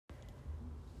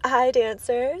Hi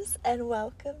dancers, and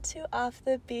welcome to Off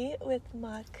the Beat with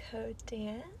Mako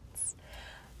Dance.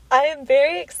 I am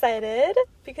very excited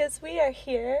because we are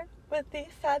here with the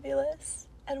fabulous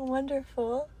and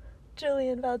wonderful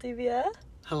Julian Valdivia.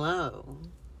 Hello.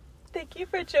 Thank you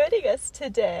for joining us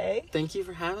today. Thank you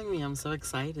for having me. I'm so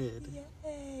excited.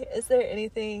 Yay. Is there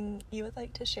anything you would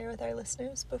like to share with our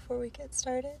listeners before we get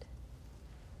started?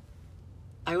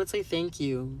 I would say thank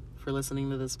you for listening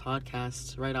to this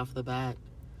podcast right off the bat.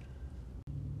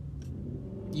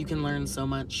 You can learn so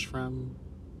much from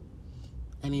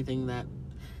anything that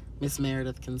Miss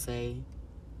Meredith can say.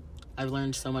 I've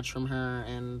learned so much from her,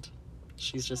 and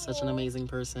she's just such an amazing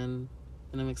person,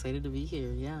 and I'm excited to be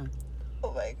here. Yeah.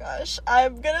 Oh my gosh,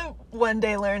 I'm gonna one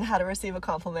day learn how to receive a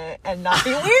compliment and not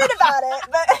be weird about it,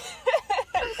 but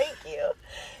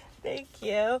thank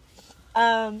you.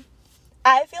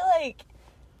 I feel like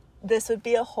this would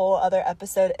be a whole other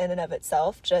episode in and of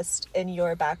itself, just in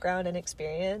your background and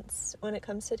experience when it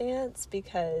comes to dance,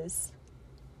 because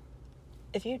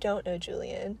if you don't know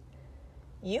Julian,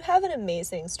 you have an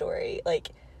amazing story, like,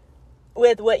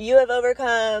 with what you have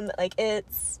overcome, like,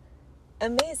 it's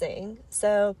amazing.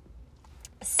 So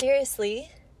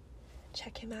seriously,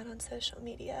 check him out on social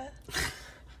media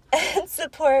and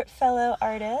support fellow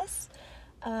artists.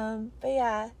 But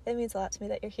yeah, it means a lot to me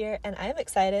that you're here, and I'm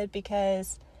excited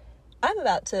because I'm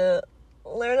about to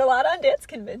learn a lot on dance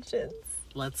conventions.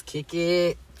 Let's kick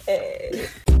it. Hey.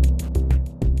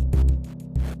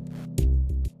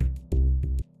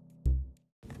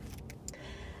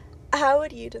 How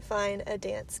would you define a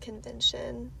dance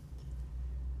convention?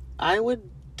 I would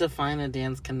define a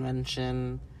dance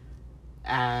convention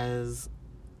as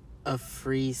a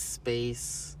free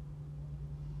space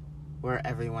where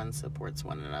everyone supports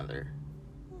one another.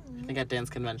 I think at dance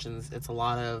conventions, it's a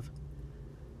lot of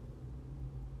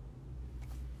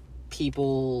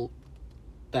people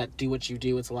that do what you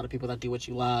do. It's a lot of people that do what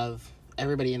you love.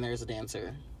 Everybody in there is a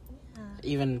dancer. Yeah.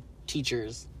 Even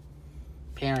teachers,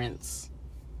 parents,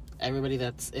 everybody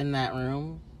that's in that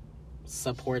room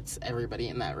supports everybody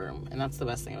in that room. And that's the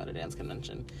best thing about a dance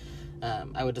convention.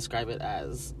 I would describe it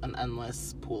as an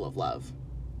endless pool of love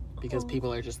because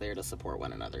people are just there to support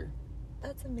one another.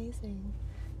 That's amazing.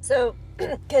 So,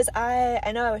 because I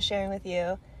know I was sharing with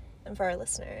you, and for our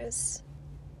listeners,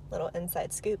 little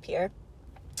inside scoop here,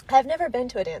 I've never been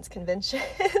to a dance convention.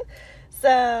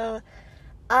 So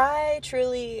I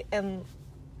truly am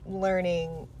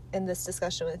learning in this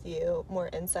discussion with you more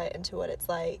insight into what it's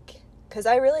like, because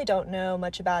I really don't know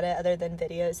much about it other than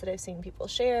videos that I've seen people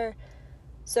share.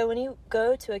 So when you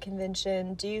go to a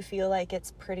convention, do you feel like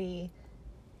it's pretty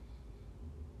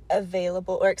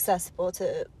available or accessible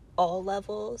to all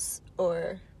levels,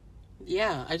 or?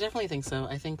 Yeah, I definitely think so.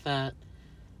 I think that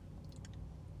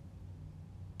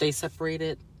they separate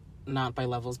it not by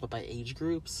levels but by age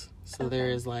groups. So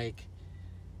there's like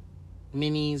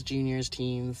minis, juniors,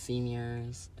 teens,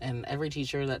 seniors, and every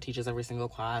teacher that teaches every single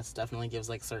class definitely gives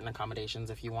like certain accommodations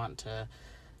if you want to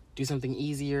do something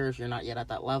easier if you're not yet at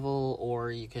that level,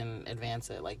 or you can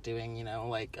advance it, like doing, you know,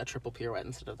 like a triple pirouette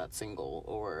instead of that single,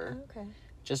 or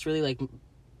just really like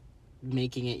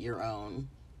making it your own,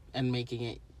 and making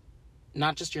it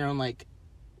not just your own like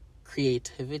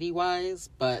creativity wise,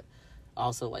 but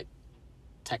also like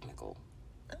technical.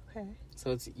 Okay.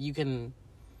 So it's, you can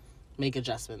make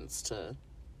adjustments to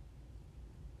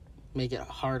make it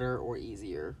harder or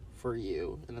easier for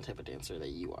you and the type of dancer that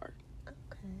you are.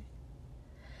 Okay.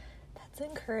 That's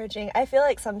encouraging. I feel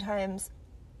like sometimes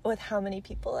with how many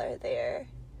people are there,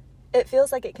 it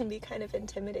feels like it can be kind of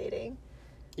intimidating.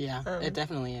 Yeah, it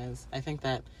definitely is. I think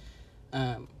that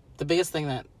the biggest thing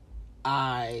that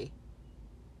I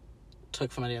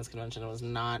took from a dance convention was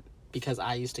not because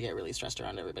I used to get really stressed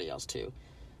around everybody else too.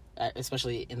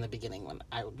 Especially in the beginning when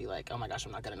I would be like, oh my gosh,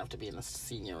 I'm not good enough to be in the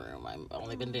senior room. I've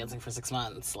only been dancing for 6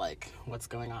 months. Like, what's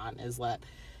going on? Is that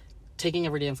taking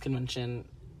every dance convention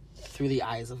through the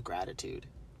eyes of gratitude.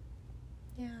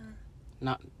 Yeah.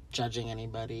 Not judging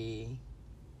anybody.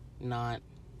 Not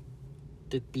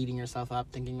beating yourself up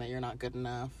thinking that you're not good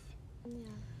enough. Yeah.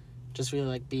 Just really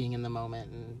like being in the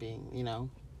moment and being, you know,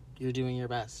 you're doing your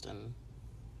best and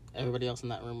everybody else in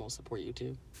that room will support you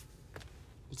too.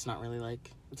 It's not really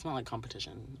like, it's not like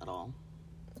competition at all.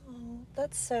 Oh,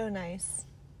 that's so nice.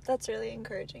 That's really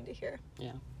encouraging to hear.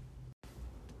 Yeah.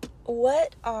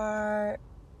 What are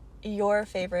your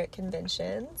favorite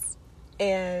conventions,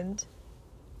 and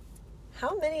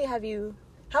how many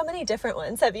different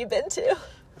ones have you been to?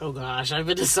 Oh gosh, I've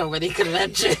been to so many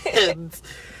conventions.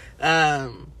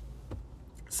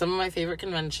 Some of my favorite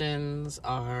conventions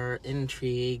are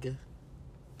Intrigue.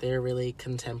 They're really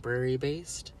contemporary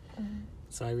based. Mm-hmm.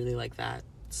 So I really like that.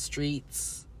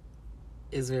 Streets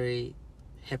is very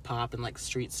hip-hop and, like,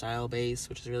 street style bass,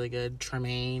 which is really good.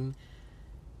 Tremaine,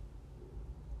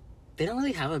 they don't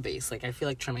really have a bass. Like, I feel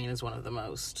like Tremaine is one of the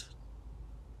most,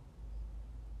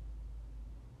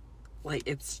 like,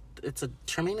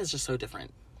 Tremaine is just so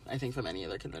different, I think, from any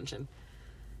other convention.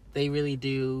 They really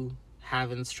do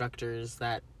have instructors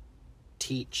that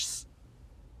teach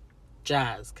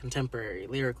jazz, contemporary,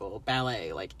 lyrical,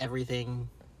 ballet, like, everything.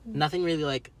 Nothing really,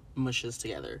 like, mushes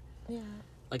together. Yeah.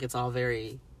 Like, it's all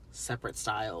very separate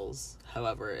styles.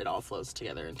 However, it all flows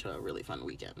together into a really fun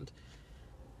weekend.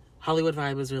 Hollywood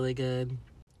Vibe was really good.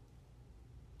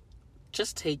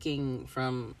 Just taking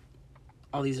from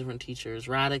all these different teachers.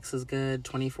 Radix is good.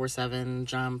 24/7,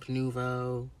 Jump,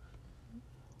 Nouveau.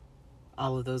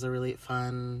 All of those are really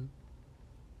fun.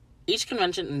 Each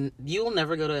convention, you will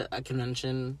never go to a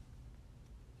convention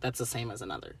that's the same as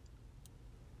another.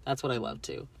 That's what I love,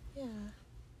 too. Yeah.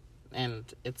 And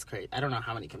it's great. I don't know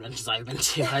how many conventions I've been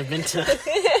to. I've been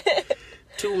to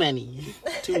too many.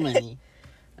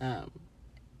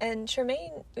 And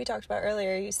Tremaine, we talked about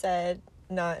earlier, you said,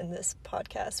 not in this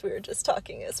podcast, we were just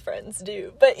talking as friends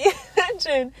do, but you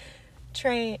mentioned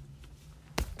Tremaine,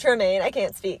 I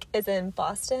can't speak, is in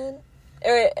Boston?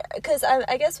 Because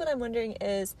I guess what I'm wondering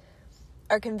is,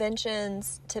 are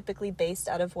conventions typically based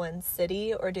out of one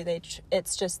city, or do they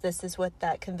it's just this is what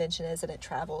that convention is and it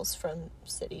travels from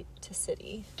city to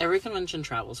city? Every convention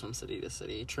travels from city to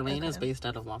city. Tremaine is based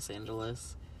out of Los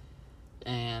Angeles,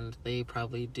 and they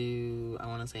probably do, I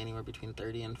want to say, anywhere between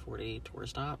 30 and 40 tour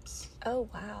stops. Oh,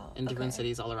 wow. In different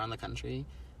cities all around the country.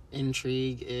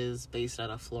 Intrigue is based out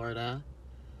of Florida,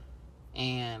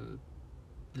 and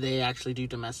they actually do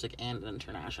domestic and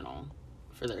international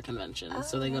for their conventions. Oh,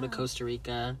 so they go to Costa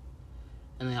Rica,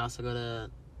 and they also go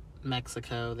to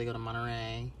Mexico, they go to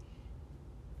Monterrey,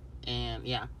 and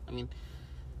yeah, I mean,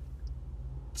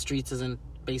 Streets isn't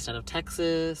based out of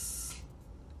Texas,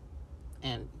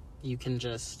 and you can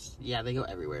just, yeah, they go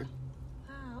everywhere.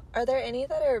 Wow. Are there any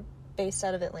that are based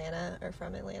out of Atlanta or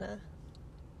from Atlanta?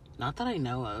 Not that I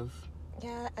know of.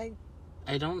 Yeah,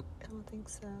 I don't think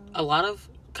so. A lot of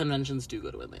conventions do go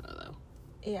to Atlanta, though.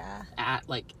 Yeah.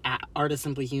 Art is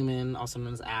Simply Human, also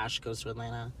known as ASH, goes to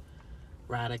Atlanta.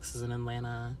 Radix is in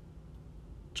Atlanta.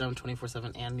 Jump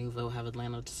 24/7 and Nouveau have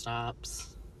Atlanta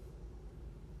stops.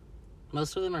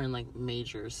 Most of them are in, like,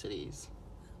 major cities.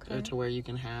 Okay. Or to where you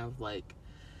can have, like,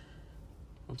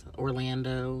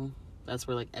 Orlando. That's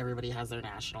where, like, everybody has their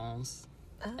nationals.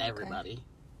 Oh, okay. Everybody.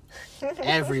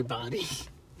 Everybody.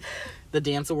 The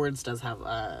Dance Awards does have,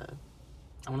 I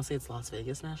want to say it's Las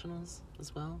Vegas Nationals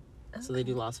as well. Okay. So they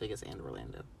do Las Vegas and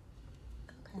Orlando.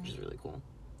 Okay. Which is really cool.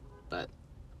 But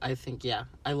I think, yeah,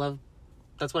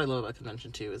 that's what I love about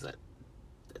convention too, is that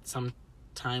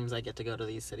sometimes I get to go to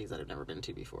these cities that I've never been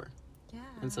to before. Yeah.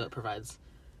 And so it provides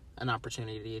an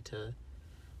opportunity to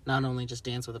not only just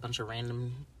dance with a bunch of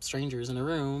random strangers in a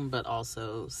room, but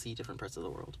also see different parts of the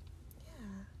world.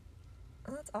 Yeah.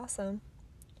 Oh, that's awesome.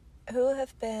 Who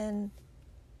have been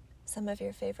some of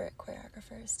your favorite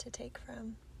choreographers to take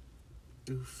from?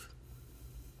 Oof.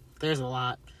 There's a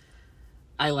lot.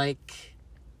 I like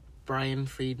Brian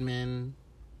Friedman.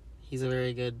 He's a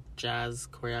very good jazz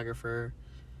choreographer.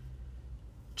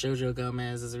 Jojo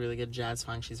Gomez is a really good jazz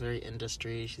funk. She's very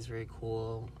industry. She's very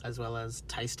cool. As well as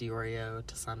Thais Diorio,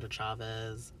 Tassandra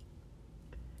Chavez.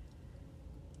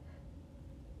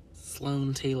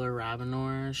 Sloan Taylor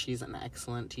Rabinor. She's an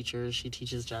excellent teacher. She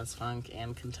teaches jazz funk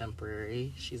and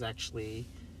contemporary. She's actually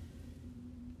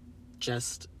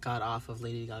just got off of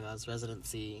Lady Gaga's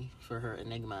residency for her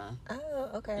Enigma.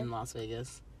 Oh, okay. In Las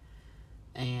Vegas.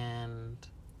 And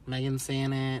Megan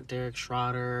Sannett, Derek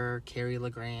Schroeder, Carrie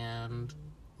LeGrand,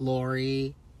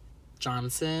 Lori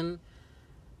Johnson.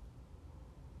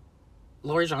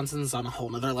 Lori Johnson's on a whole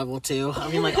nother level too.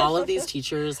 I mean, like, all of these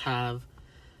teachers have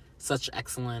such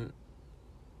excellent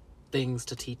things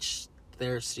to teach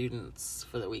their students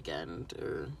for the weekend,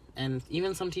 and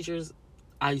even some teachers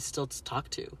I still talk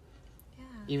to. Yeah.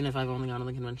 Even if I've only gone to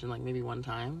the convention like maybe one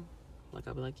time, like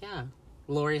I'll be like, yeah.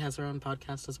 Lori has her own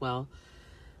podcast as well.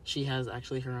 She has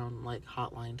actually her own like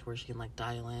hotline to where she can like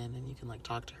dial in and you can like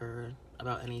talk to her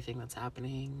about anything that's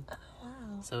happening. Oh,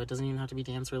 wow. So it doesn't even have to be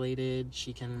dance related.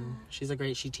 She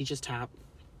teaches tap,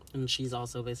 and she's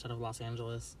also based out of Los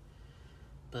Angeles.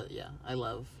 But yeah, I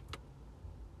love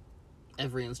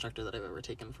every instructor that I've ever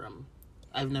taken from.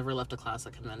 I've never left a class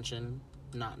at convention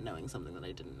not knowing something that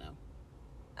I didn't know.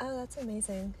 Oh, that's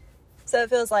amazing. So it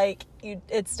feels like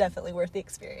it's definitely worth the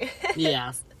experience.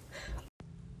 Yeah.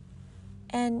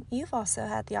 And you've also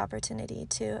had the opportunity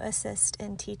to assist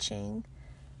in teaching.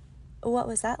 What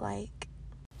was that like?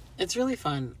 It's really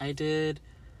fun. I did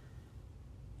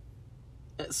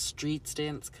Streets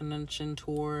Dance Convention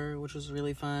tour, which was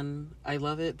really fun. I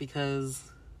love it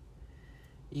because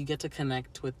you get to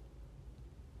connect with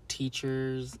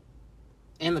teachers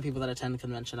and the people that attend the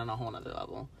convention on a whole nother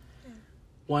level. Yeah.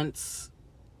 Once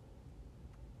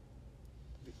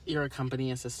you're a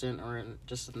company assistant or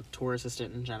just a tour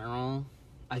assistant in general,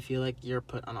 I feel like you're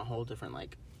put on a whole different,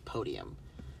 like, podium.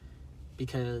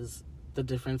 Because the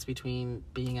difference between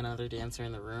being another dancer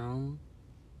in the room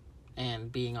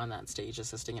and being on that stage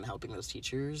assisting and helping those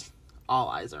teachers, all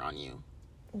eyes are on you.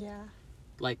 Yeah.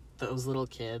 Like, those little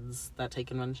kids that take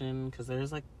convention, because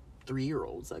there's, like,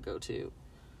 3-year-olds that go to.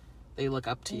 They look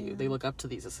up to you. They look up to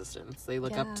these assistants. They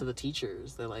look up to the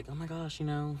teachers. They're like, oh my gosh, you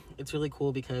know, it's really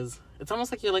cool because it's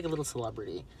almost like you're like a little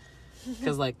celebrity.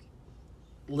 Because, like,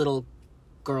 little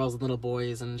girls and little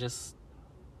boys and just,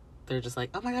 they're just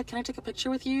like, oh my God, can I take a picture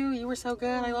with you? You were so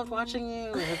good. I loved watching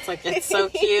you. And it's like, it's so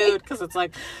cute because it's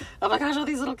like, oh my gosh, all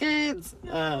these little kids.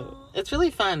 It's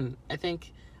really fun. I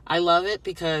think I love it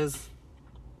because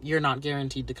you're not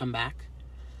guaranteed to come back.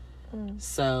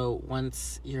 So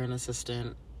once you're an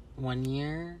assistant 1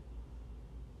 year,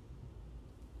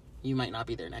 you might not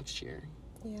be there next year.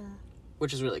 Yeah.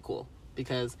 Which is really cool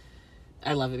because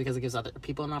I love it because it gives other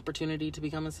people an opportunity to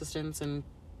become assistants and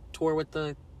tour with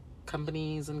the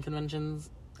companies and conventions,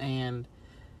 and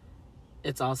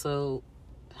it's also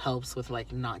helps with,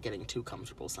 like, not getting too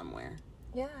comfortable somewhere.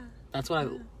 Yeah. That's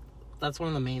one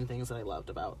of the main things that I loved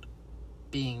about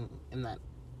being in that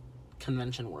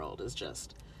convention world is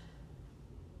just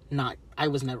I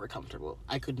was never comfortable.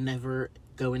 I could never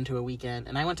go into a weekend,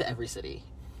 and I went to every city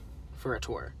for a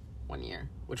tour 1 year,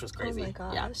 which was crazy. Oh my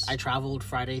gosh. Yeah, I traveled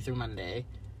Friday through Monday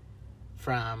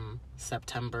from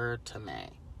September to May.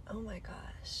 Oh my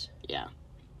gosh. Yeah,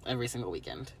 every single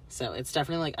weekend. So it's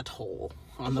definitely, like, a toll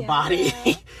on the body.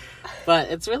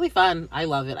 But it's really fun. I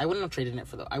love it. I wouldn't have traded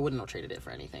it for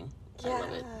anything. Yeah. I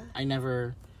love it. I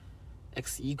never...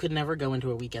 You could never go into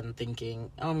a weekend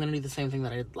thinking, oh, I'm going to do the same thing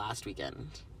that I did last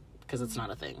weekend. Because it's not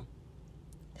a thing.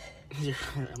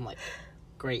 I'm like,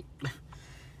 great.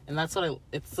 And that's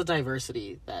it's the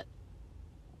diversity that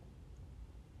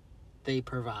they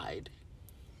provide.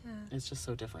 Yeah. It's just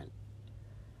so different.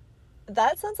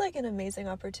 That sounds like an amazing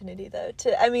opportunity, though.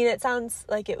 It sounds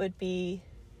like it would be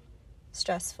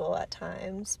stressful at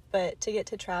times, but to get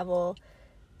to travel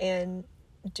and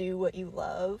do what you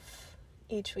love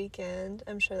each weekend,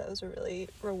 I'm sure that was a really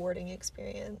rewarding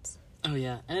experience. Oh,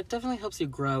 yeah. And it definitely helps you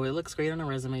grow. It looks great on a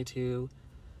resume, too.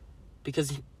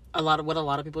 Because what a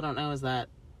lot of people don't know is that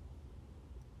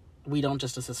we don't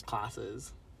just assist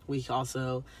classes. We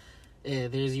also...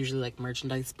 there's usually, like,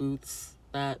 merchandise booths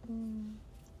that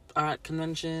are at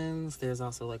conventions. There's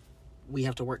also, like... We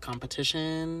have to work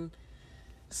competition.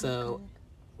 So,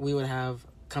 we would have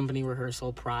company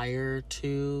rehearsal prior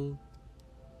to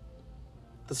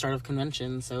the start of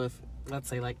convention. So, if, let's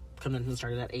say, like, convention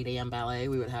started at 8 a.m. ballet,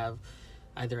 we would have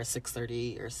either a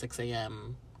 6:30 or 6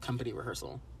 a.m. company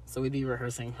rehearsal. So we'd be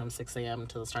rehearsing from 6 a.m.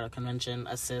 to the start of convention,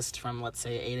 assist from, let's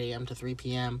say, 8 a.m. to 3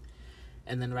 p.m.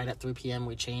 And then right at 3 p.m.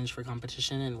 we change for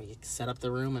competition and we set up the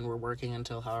room and we're working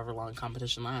until however long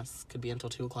competition lasts. Could be until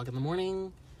 2 o'clock in the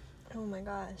morning. Oh my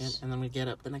gosh. And then we get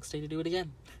up the next day to do it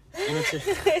again. And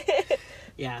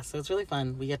yeah, so it's really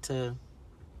fun. We get to...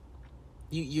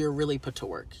 You're really put to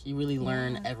work. You really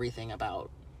learn everything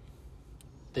about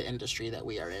the industry that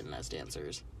we are in as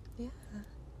dancers. Yeah.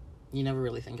 You never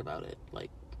really think about it. Like,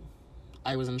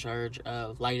 I was in charge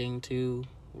of lighting, too.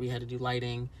 We had to do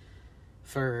lighting.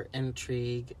 For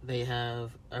Intrigue, they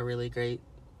have a really great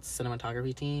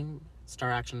cinematography team,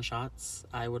 Star Action Shots.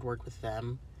 I would work with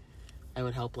them. I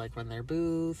would help, like, run their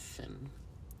booth and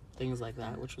things like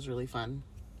that, which was really fun.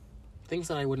 Things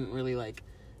that I wouldn't really, like,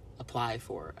 apply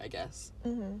for, I guess.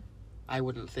 Mm-hmm. I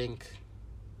wouldn't think,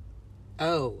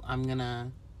 oh, I'm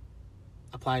gonna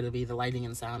apply to be the lighting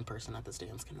and sound person at this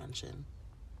dance convention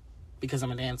because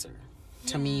I'm a dancer.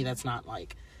 To me, that's not,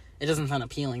 like, it doesn't sound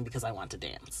appealing because I want to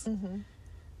dance. Mm-hmm.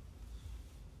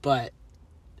 But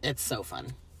it's so fun.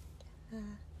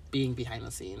 Being behind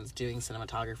the scenes, doing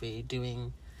cinematography,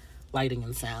 doing lighting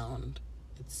and sound.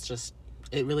 It's just,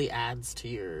 it really adds to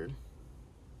your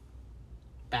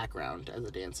background as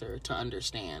a dancer to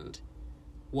understand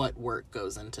what work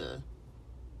goes into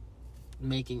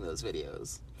making those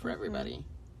videos for everybody.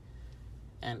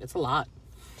 And it's a lot.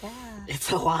 Yeah.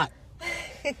 It's a lot.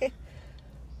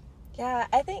 Yeah,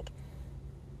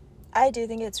 I do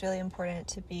think it's really important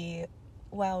to be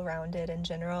well-rounded in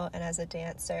general, and as a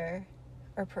dancer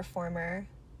or performer,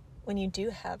 when you do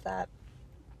have that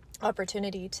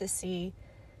opportunity to see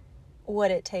what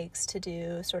it takes to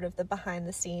do sort of the behind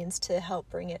the scenes to help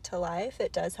bring it to life,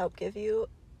 it does help give you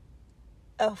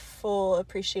a full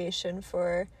appreciation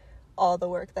for all the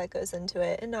work that goes into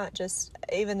it, and not just,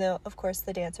 even though of course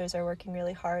the dancers are working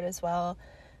really hard as well,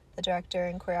 the director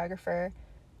and choreographer,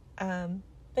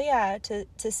 but yeah,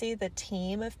 to see the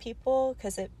team of people,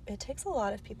 because it takes a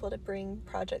lot of people to bring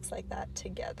projects like that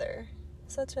together.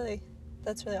 So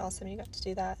that's really awesome you got to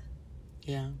do that.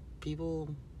 Yeah,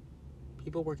 people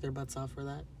work their butts off for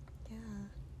that. Yeah.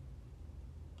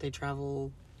 They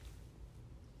travel.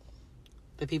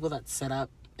 The people that set up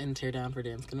and tear down for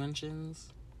dance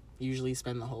conventions usually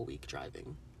spend the whole week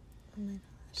driving. Oh my gosh.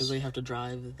 Because they have to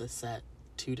drive the set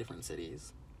 2 different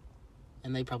cities.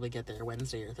 And they probably get there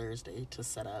Wednesday or Thursday to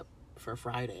set up for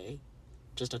Friday,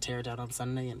 just to tear it down on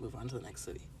Sunday and move on to the next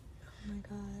city. Oh my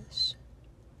gosh.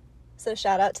 So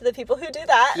shout out to the people who do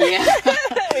that. Yeah.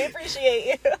 We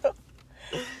appreciate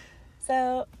you.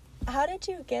 So how did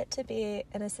you get to be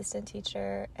an assistant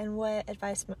teacher, and what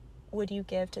advice would you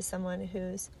give to someone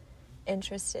who's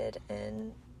interested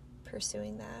in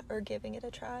pursuing that or giving it a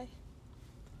try?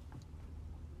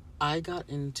 I got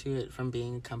into it from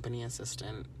being a company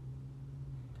assistant,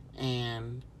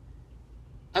 and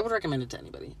I would recommend it to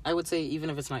anybody. I would say even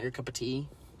if it's not your cup of tea,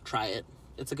 try it.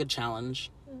 It's a good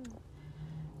challenge.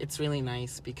 It's really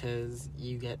nice because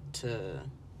you get to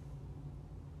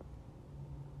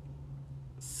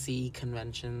see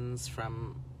conventions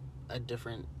from a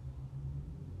different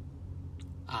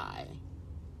eye.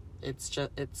 It's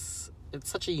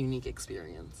such a unique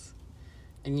experience,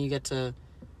 and you get to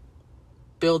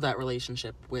build that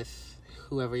relationship with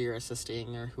whoever you're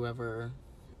assisting or whoever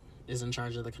is in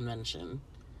charge of the convention,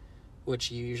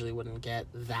 which you usually wouldn't get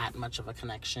that much of a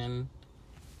connection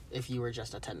if you were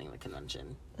just attending the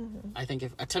convention. Mm-hmm. I think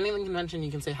if attending the convention,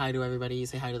 you can say hi to everybody, you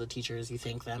say hi to the teachers, you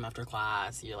thank them after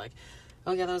class, you're like,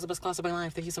 oh yeah, that was the best class of my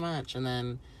life, thank you so much, and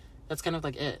then that's kind of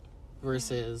like it.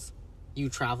 Versus you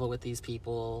travel with these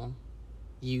people,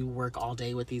 you work all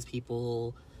day with these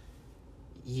people,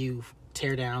 you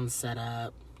tear down, set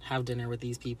up, have dinner with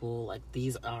these people. Like,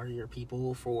 these are your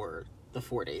people for the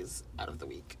 4 days out of the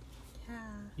week. Yeah.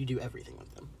 You do everything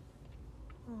with them.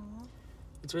 Aww.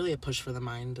 It's really a push for the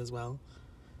mind as well.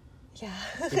 Yeah,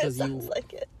 Because it sounds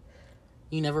like it.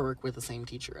 You never work with the same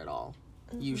teacher at all.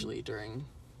 Mm-hmm. Usually during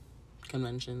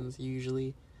conventions,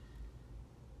 you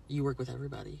work with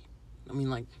everybody. I mean,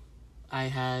 like, I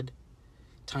had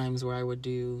times where I would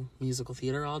do musical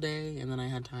theater all day, and then I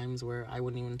had times where I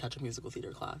wouldn't even touch a musical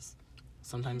theater class.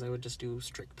 Sometimes I would just do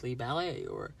strictly ballet,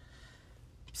 or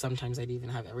sometimes I'd even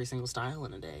have every single style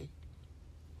in a day.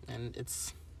 And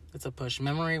it's a push.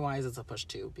 Memory-wise, it's a push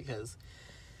too, because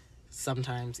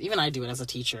sometimes, even I do it as a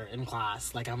teacher in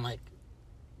class, like, I'm like,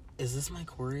 is this my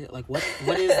choreo? Like, what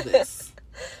is this?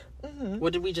 Mm-hmm.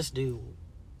 What did we just do?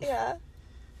 Yeah.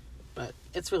 But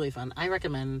it's really fun. I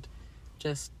recommend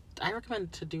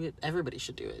to do it. Everybody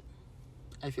should do it.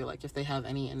 I feel like if they have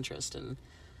any interest in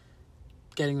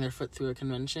getting their foot through a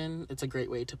convention, it's a great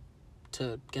way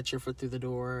to get your foot through the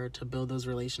door, to build those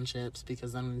relationships,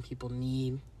 because then when people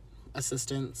need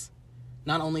assistance,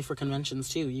 not only for conventions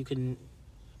too,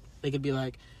 they could be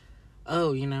like,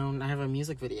 oh, I have a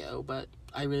music video, but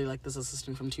I really like this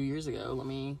assistant from 2 years ago. Let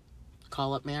me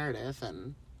call up Meredith,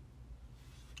 and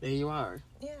there you are.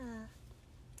 Yeah.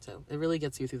 So it really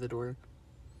gets you through the door.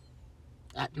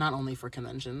 Not only for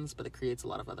conventions, but it creates a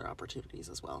lot of other opportunities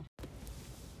as well.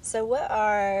 So what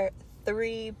are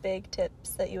 3 big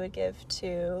tips that you would give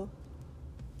to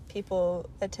people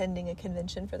attending a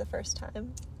convention for the first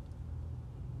time?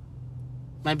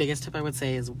 My biggest tip, I would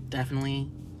say, is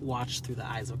definitely watch through the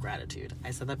eyes of gratitude.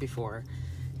 I said that before,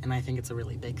 and I think it's a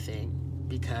really big thing,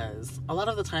 because a lot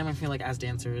of the time I feel like as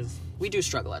dancers, we do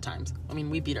struggle at times. I mean,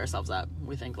 we beat ourselves up.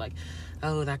 We think like,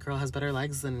 oh, that girl has better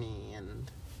legs than me,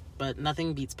 but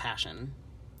nothing beats passion.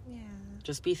 Yeah.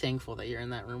 Just be thankful that you're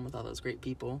in that room with all those great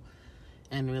people,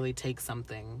 and really take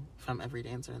something from every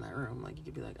dancer in that room. Like, you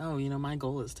could be like, oh, my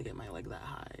goal is to get my leg that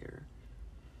high, or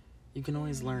you can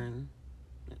always learn.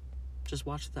 Just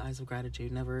watch the eyes of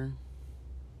gratitude. Never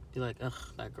be like, ugh,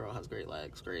 that girl has great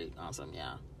legs, great, awesome,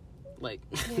 yeah. Like,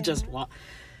 just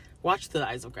watch the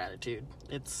eyes of gratitude.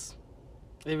 It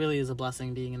really is a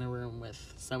blessing being in a room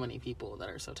with so many people that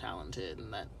are so talented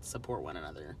and that support one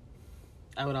another.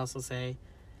 I would also say,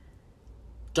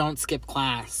 don't skip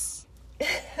class.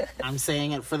 I'm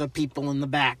saying it for the people in the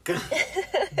back.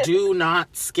 Do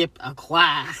not skip a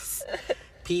class.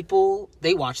 People,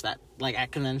 they watch that. Like,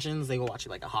 at conventions, they will watch it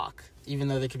like a hawk. Even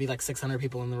though there could be like 600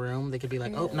 people in the room, they could be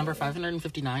like, oh, number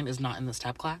 559 is not in this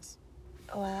tap class.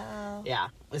 Wow. Yeah,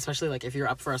 especially like if you're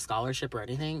up for a scholarship or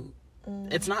anything,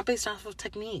 it's not based off of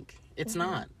technique. It's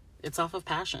not. It's off of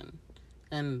passion.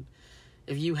 And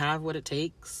if you have what it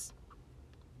takes,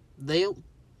 they'll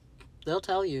They'll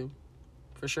tell you,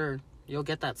 for sure. You'll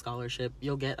get that scholarship.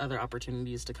 You'll get other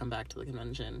opportunities to come back to the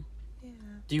convention. Yeah.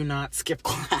 Do not skip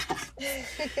class.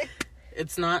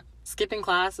 It's not... Skipping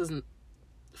class isn't...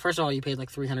 First of all, you paid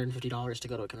like $350 to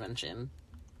go to a convention.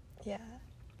 Yeah.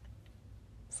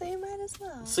 So you might as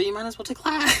well. So you might as well take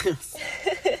class.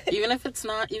 Even if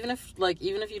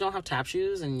you don't have tap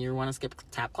shoes and you want to skip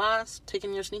tap class, take it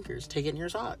in your sneakers. Take it in your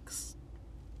socks.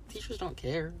 Teachers don't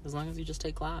care as long as you just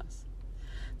take class.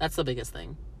 That's the biggest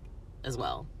thing as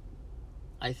well,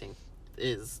 I think,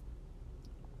 is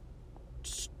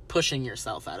pushing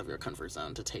yourself out of your comfort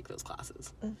zone to take those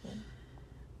classes. Mm-hmm.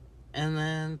 And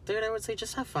then third, I would say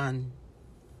just have fun.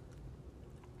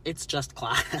 It's just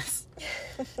class.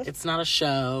 It's not a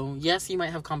show. Yes, you might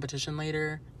have competition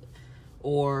later,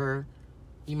 or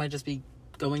you might just be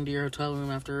going to your hotel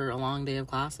room after a long day of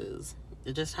classes.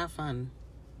 You just have fun.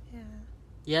 Yeah.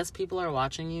 Yes, people are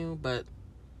watching you, but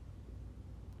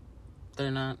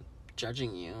they're not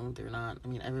judging you. They're not... I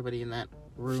mean, everybody in that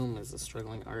room is a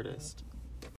struggling artist.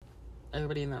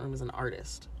 Everybody in that room is an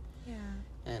artist. Yeah.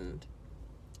 And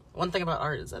one thing about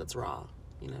art is that it's raw.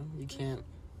 You know, you can't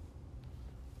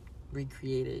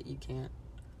recreate it. You can't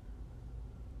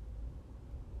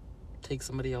take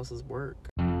somebody else's work.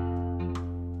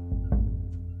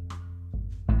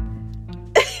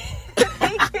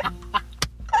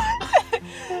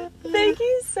 Thank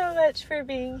you so much for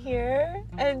being here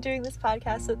and doing this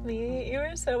podcast with me. You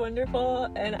were so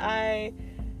wonderful, and I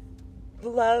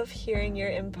love hearing your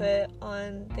input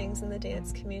on things in the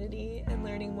dance community and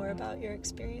learning more about your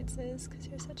experiences, because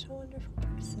you're such a wonderful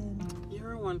person.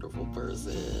 You're a wonderful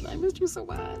person. I missed you so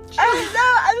much.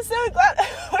 I'm so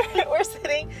glad we're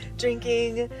sitting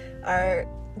drinking our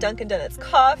Dunkin' Donuts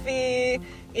coffee,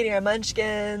 eating our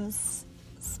munchkins.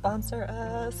 Sponsor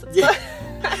us. Yeah.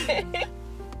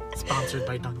 Sponsored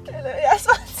by Dunkin'. Yeah,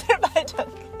 sponsored by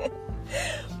Dunkin'.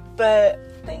 But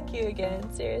thank you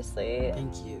again, seriously.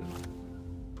 Thank you.